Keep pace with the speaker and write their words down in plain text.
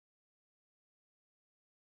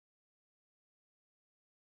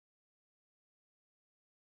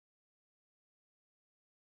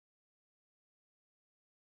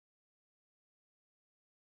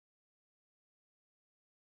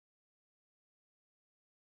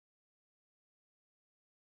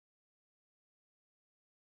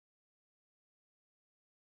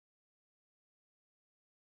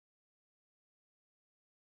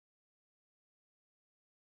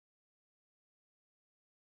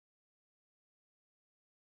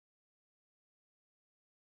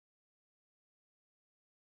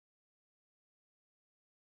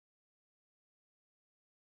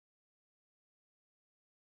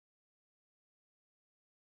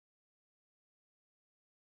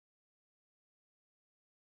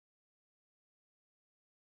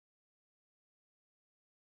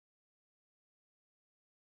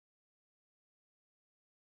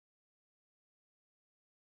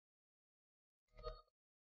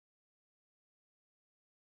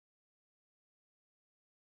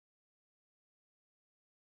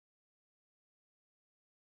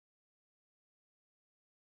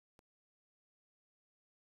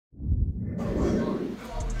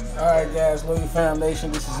Alright guys, Louis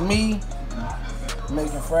Foundation, this is me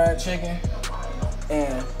making fried chicken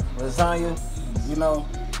and lasagna. You know,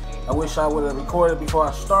 I wish I would have recorded before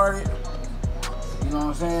I started. You know what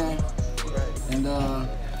I'm saying? And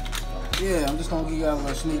yeah, I'm just gonna give y'all a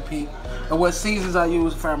little sneak peek of what seasons I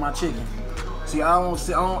use to fry my chicken. See,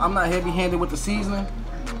 I'm not heavy-handed with the seasoning,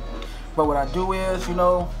 but what I do is, you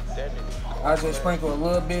know, I just sprinkle a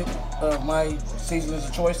little bit of my seasonings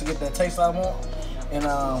of choice to get that taste I want. And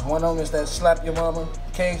one of them is that Slap Your Mama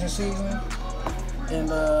Cajun seasoning, and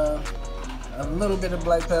a little bit of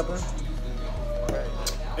black pepper,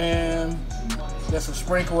 and just a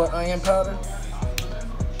sprinkle of onion powder.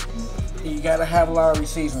 You gotta have Lowry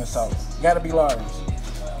seasoning salt. You gotta be Lowry's,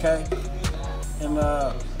 okay? And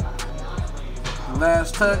the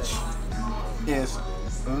last touch is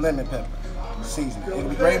lemon pepper seasoning. It can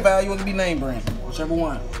be Great Value, it can be name brand, whichever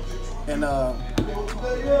one. And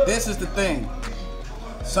this is the thing.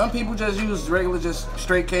 Some people just use regular, just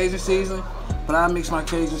straight Cajun seasoning, but I mix my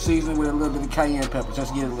Cajun seasoning with a little bit of cayenne pepper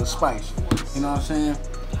just to get a little spice. You know what I'm saying?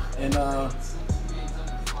 And I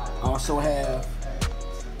also have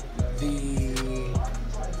the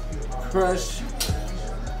crushed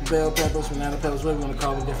bell peppers, banana peppers, whatever you want to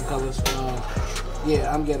call them, different colors.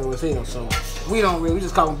 Yeah, I'm ghetto as hell, so we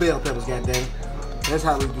just call them bell peppers, goddamn. That's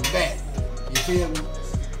how we do that. You feel me?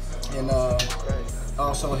 And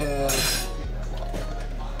also have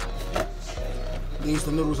these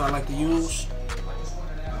the noodles I like to use.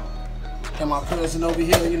 And my cousin over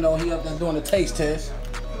here, you know, he up there doing the taste test.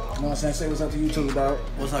 You know what I'm saying? Say what's up to YouTube, dog.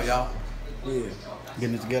 What's up, y'all? Yeah.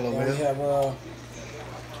 Getting it together over here. We have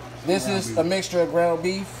this is a mixture of ground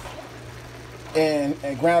beef and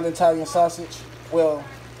ground Italian sausage. Well,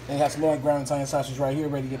 it has some more ground Italian sausage right here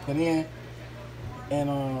ready to get put in.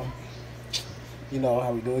 And you know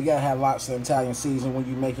how we do it. You gotta have lots of Italian seasoning when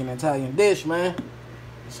you make an Italian dish, man.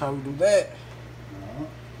 That's how we do that.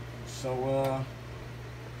 So,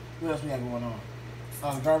 what else we got going on?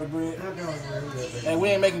 Garlic bread. And we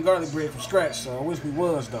ain't making garlic bread from scratch, so I wish we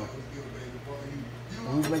was, though. If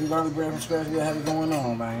we was making garlic bread from scratch, we'd have it going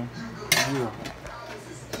on, man. Yeah.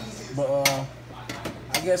 But,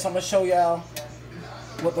 I guess I'm going to show y'all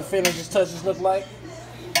what the finishes touches look like,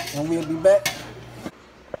 and we'll be back.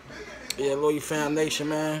 Yeah, Loyal Foundation,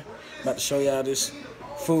 man. About to show y'all this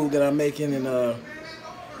food that I'm making, and,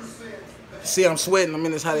 see, I'm sweating. I'm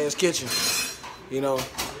in this hot-ass kitchen. You know,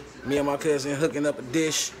 me and my cousin hooking up a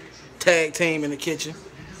dish, tag team in the kitchen.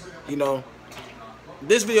 You know,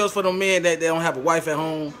 this video is for them men that they don't have a wife at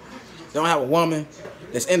home, they don't have a woman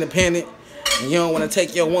that's independent, and you don't want to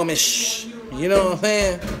take your woman, you know what I'm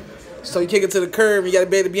saying? So you kick it to the curb, you got to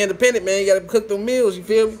be able to be independent, man. You got to cook them meals, you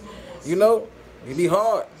feel me? You know, it be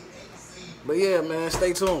hard. But yeah, man,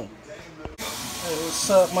 stay tuned. Hey, what's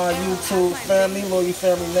up, my YouTube family, Loyal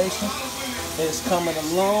Family Nation? It's coming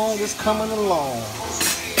along, it's coming along.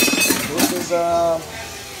 This is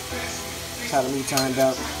how the meat turned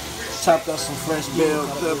out. Chopped up some fresh bell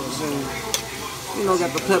peppers and, you know,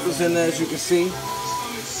 got the peppers in there as you can see.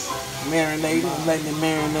 Marinating, letting it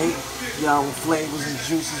marinate. Y'all with flavors and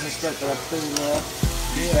juices and stuff that I put in there.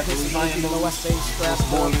 Yeah, you know I stay strapped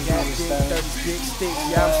up, got big 36 sticks,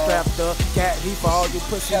 yeah I'm strapped up, got heat for all you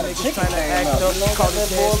pussy niggas trying to act up, call the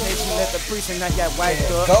destination at the precinct, I got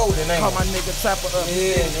wiped up, call my nigga Trapper up,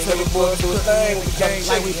 yeah, tell the boys do a thing with the gang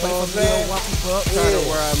like we play for real, walk people up, try to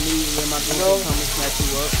wear a meeting and my girl come and snatch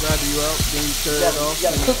you up, grab you up, then you turn it off.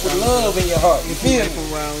 You gotta cook with love in your heart, you feel me?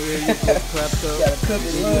 Around here, you get clapped up, you gotta cook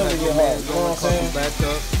with love in your heart, you know what I'm saying? Back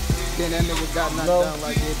up. Then that nigga got knocked down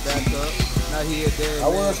like it back up. Now he there. I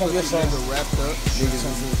was gonna get some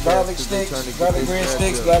garlic sticks, garlic bread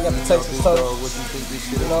sticks, but I got the Texas toast.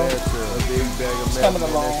 You know, it's coming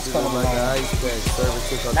along, it's coming along.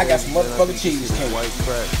 I got some motherfucking cheesecake. White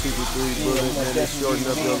crack, 2 to 3 bullets, and shorten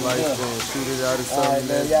up your lifespan. Shoot it out of something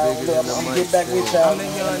that's bigger than the I'm gonna get back with y'all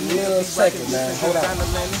in a little second, man. Hold on.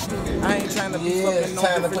 I ain't trying to be it's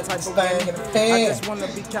time to put this thing in the pan.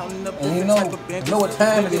 And you know what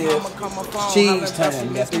time it is. Cheese time.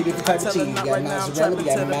 We got 3 different types of cheese. We got mozzarella, we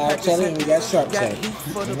got mild cheddar, and we got sharp cheddar.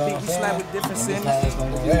 You know what I'm saying?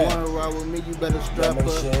 If you wanna ride with me, you better strap up.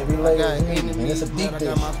 I got enemies, and it's a deep I dish.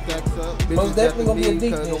 got my stacks up. Most definitely gonna be a deep dish.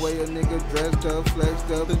 dish. The way a nigga dressed up, flexed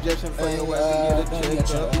up, suggestion for your ass to get a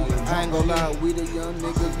check up. I ain't gonna lie, we the young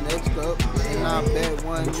niggas next up. And I bet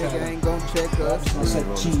one nigga ain't gonna check us.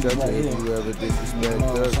 Cheese right here. If you ever disrespect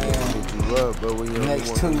us, we can hit you up, but we only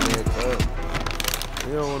want to neck up.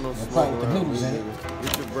 You don't want no smoke around these niggas.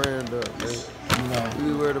 Get your brand up, man. You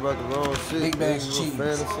be worried about the wrong shit. Big bags of cheese. Fan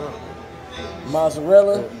or something.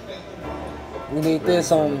 Mozzarella. We need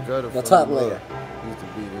this on the top layer. Used to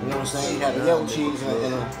be the know what I'm saying? You have the yellow cheese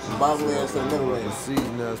and the bottom layers and the middle layers.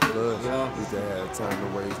 Season us plus. You know? We can have time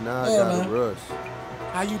to waste. Now Yeah, I gotta man. rush.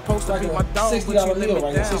 How you supposed to Like be a my dog, but you $60 let meal me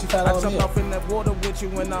right here, down. $65 I jumped meal. off in that water with you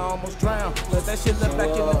when I almost drowned. But that shit left back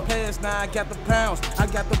in the past, now I got the pounds. I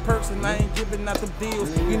got the perks and I ain't giving out the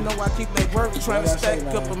deals. You know I keep that work, trying to stack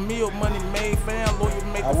up a meal. Money made, fam, lawyer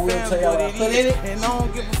make a fam what it is. And I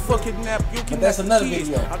don't give a fucking nap, you can that's another kids.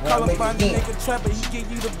 video. I call him find the nigga trapper, he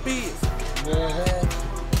give you the biz. Yeah,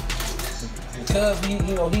 because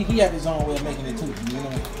he had his own way of making it too, you know.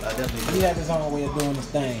 He had his own way of doing his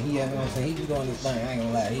thing. He had, you know what I'm saying, he be doing his thing. I ain't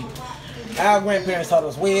gonna lie. Our grandparents taught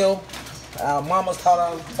us well. Our mamas taught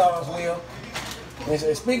us well.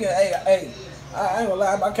 And speaking of, hey, I ain't gonna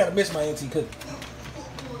lie, I kind of miss my auntie cooking.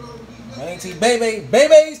 My auntie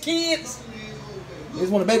Baby's kids. This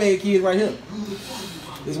one of Baby's kids right here.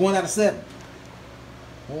 This 1 out of 7.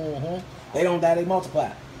 They don't die, they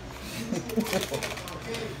multiply.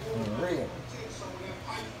 Real.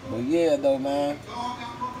 But yeah, though, man.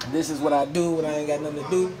 This is what I do when I ain't got nothing to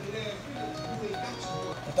do.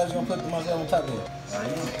 I thought you were gonna put myself on top of it. I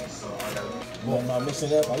am. You know, mix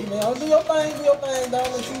it up. Oh, you man, do your thing, dog.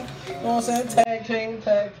 Let you know what I'm saying?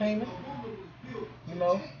 Tag team. You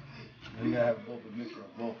know. You gotta have a mixture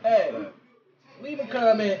of both. Hey, leave a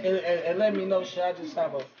comment and let me know. Should I just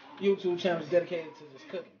have a YouTube channel dedicated to just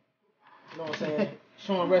cooking? You know what I'm saying?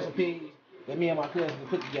 Showing recipes that me and my cousins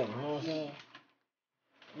put together. You know what I'm saying?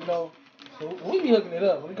 You know, so we be hooking it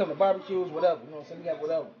up when it comes to barbecues, whatever. You know what I'm saying? We got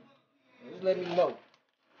whatever. Just let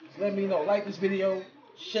me know. Like this video,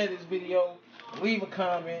 share this video, leave a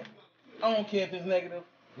comment. I don't care if it's negative.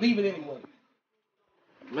 Leave it anyway.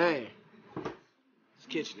 Man, this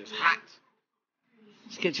kitchen is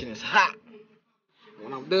hot.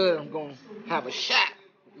 When I'm done, I'm going to have a shot.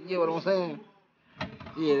 You get what I'm saying?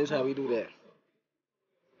 Yeah, that's how we do that.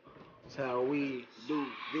 That's how we do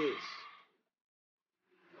this.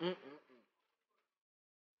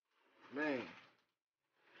 Man.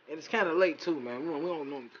 And it's kind of late, too, man. We don't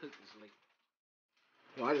normally cook this late.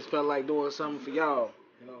 You know, I just felt like doing something for y'all.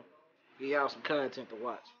 You know, give y'all some content to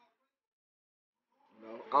watch. You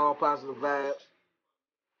know, all positive vibes.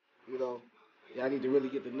 You know, y'all need to really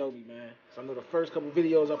get to know me, man. So I know the first couple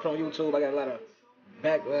videos I put on YouTube, I got a lot of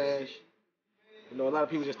backlash. You know, a lot of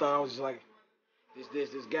people just thought I was just like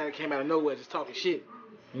this guy that came out of nowhere just talking shit.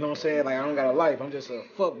 You know what I'm saying? Like I don't got a life. I'm just a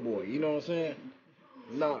fuck boy. You know what I'm saying?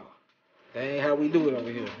 Nah, that ain't how we do it over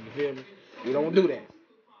here. You feel me? We don't do that.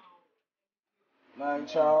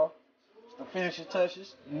 Alright, y'all. It's the finishing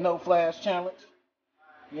touches. No flash challenge.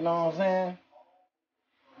 You know what I'm saying?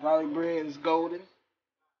 Garlic bread is golden.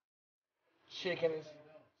 Chicken is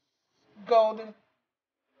golden.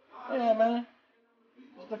 Yeah, man.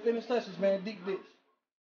 It's the finished touches, man. Deep dish.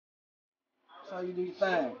 That's how you do your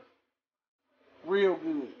thing. Real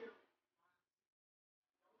good.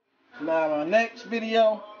 Now, my next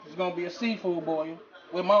video is going to be a seafood boil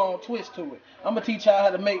with my own twist to it. I'm going to teach y'all how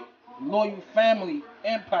to make Loyal Family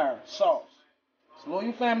Empire sauce. It's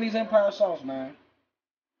Loyal Family's Empire sauce, man.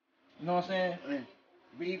 You know what I'm saying?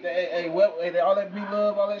 All that be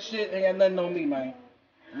love, all that shit, ain't got nothing on me, man.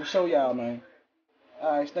 I'm going to show y'all, man.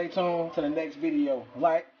 Alright, stay tuned to the next video.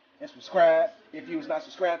 Like and subscribe if you was not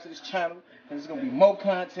subscribed to this channel, because there's going to be more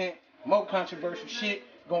content, more controversial shit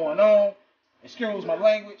going on. Excuse my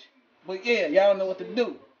language. But yeah, y'all know what to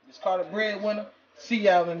do. It's called a breadwinner. See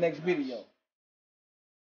y'all in the next video.